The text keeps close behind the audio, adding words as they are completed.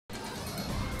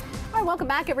right, welcome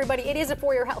back, everybody. It is a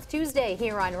For Your Health Tuesday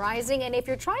here on Rising, and if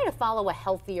you're trying to follow a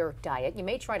healthier diet, you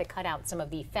may try to cut out some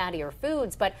of the fattier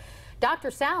foods, but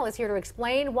Dr. Sal is here to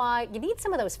explain why you need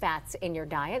some of those fats in your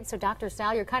diet. So, Dr.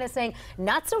 Sal, you're kind of saying,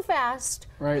 not so fast.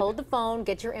 Right. Hold the phone,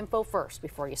 get your info first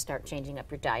before you start changing up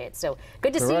your diet. So,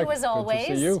 good to see you as always.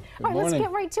 Good to see you. Good All right, morning. let's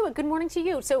get right to it. Good morning to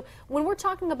you. So, when we're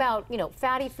talking about,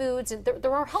 fatty foods, and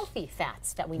there are healthy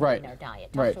fats that we need in our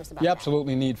diet. Talk to us about You that.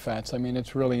 absolutely need fats. I mean,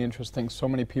 it's really interesting. So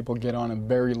many people get on a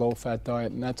very low-fat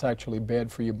diet, and that's actually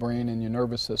bad for your brain and your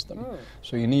nervous system.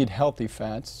 So you need healthy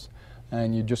fats,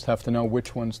 and you just have to know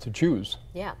which ones to choose.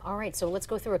 Yeah, all right, so let's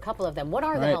go through a couple of them. What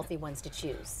are the healthy ones to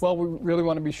choose? Well, we really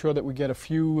want to be sure that we get a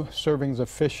few servings of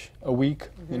fish a week.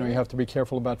 You know, you have to be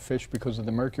careful about fish because of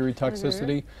the mercury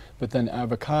toxicity, but then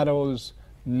avocados,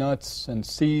 nuts and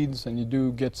seeds, and you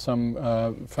do get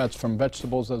some fats from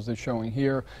vegetables as they're showing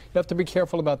here. You have to be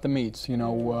careful about the meats. You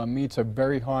know, meats are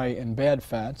very high in bad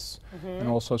fats and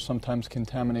also sometimes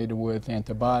contaminated with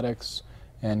antibiotics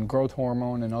and growth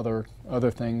hormone and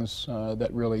other things that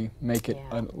really make it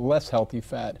a less healthy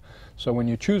fat. So when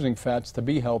you're choosing fats to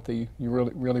be healthy, you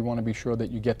really want to be sure that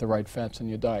you get the right fats in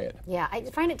your diet. Yeah, I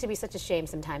find it to be such a shame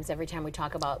sometimes every time we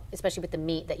talk about, especially with the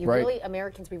meat, that you really,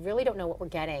 Americans, we really don't know what we're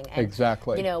getting. And,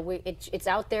 exactly. You know, it's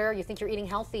out there, you think you're eating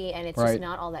healthy, and it's just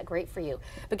not all that great for you.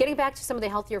 But getting back to some of the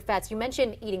healthier fats, you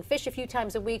mentioned eating fish a few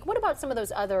times a week. What about some of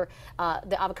those other,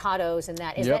 the avocados and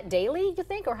that? Is that daily, you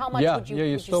think, or how much would you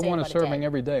you still want a serving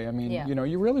day? Every day. I mean, you know,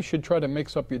 you really should try to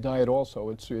mix up your diet also.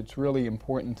 It's really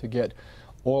important to get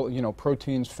all,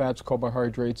 proteins, fats,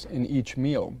 carbohydrates in each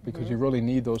meal because you really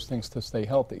need those things to stay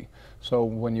healthy. So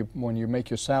when you make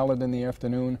your salad in the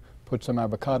afternoon, put some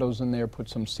avocados in there, put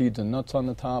some seeds and nuts on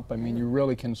the top. I mean, you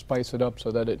really can spice it up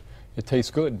so that it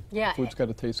tastes good. Yeah. Food's got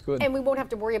to taste good. And we won't have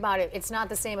to worry about it. It's not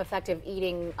the same effect of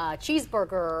eating a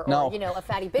cheeseburger or, a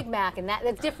fatty Big Mac, and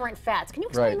that's different fats. Can you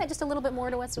explain that just a little bit more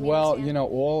to us so we understand?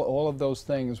 All of those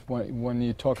things, when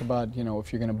you talk about,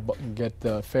 if you're going to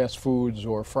get fast foods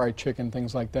or fried chicken,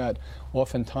 things like that,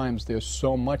 oftentimes there's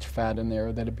so much fat in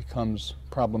there that it becomes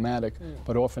problematic.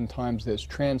 But oftentimes there's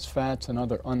trans fats and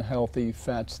other unhealthy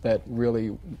fats that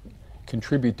really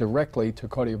contribute directly to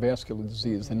cardiovascular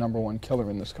disease, the #1 killer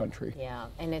in this country. Yeah,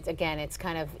 and it's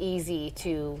kind of easy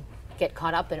to get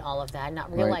caught up in all of that,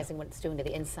 not realizing what it's doing to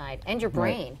the inside and your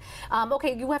brain.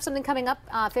 Okay, you have something coming up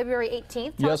February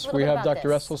 18th. Yes, we have Dr.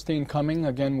 Esselstyn coming.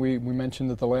 Again, we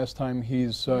mentioned it the last time.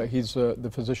 He's the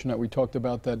physician that we talked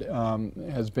about that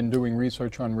has been doing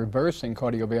research on reversing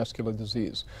cardiovascular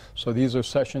disease. So these are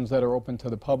sessions that are open to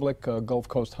the public, Gulf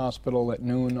Coast Hospital at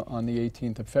noon on the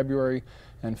 18th of February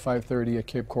and 5:30 at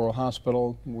Cape Coral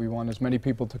Hospital. We want as many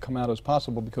people to come out as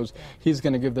possible because he's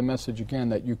going to give the message again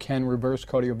that you can reverse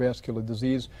cardiovascular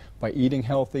disease by eating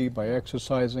healthy, by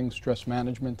exercising, stress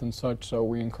management and such. So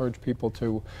we encourage people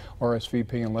to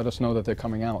RSVP and let us know that they're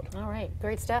coming out. All right,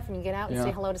 great stuff. And you get out and say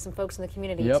hello to some folks in the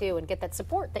community too and get that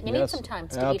support that you need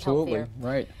sometimes to eat healthier.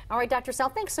 Right. All right, Dr. Sal,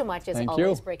 thanks so much as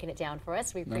always breaking it down for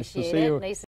us. We appreciate it. Nice to see you. Nice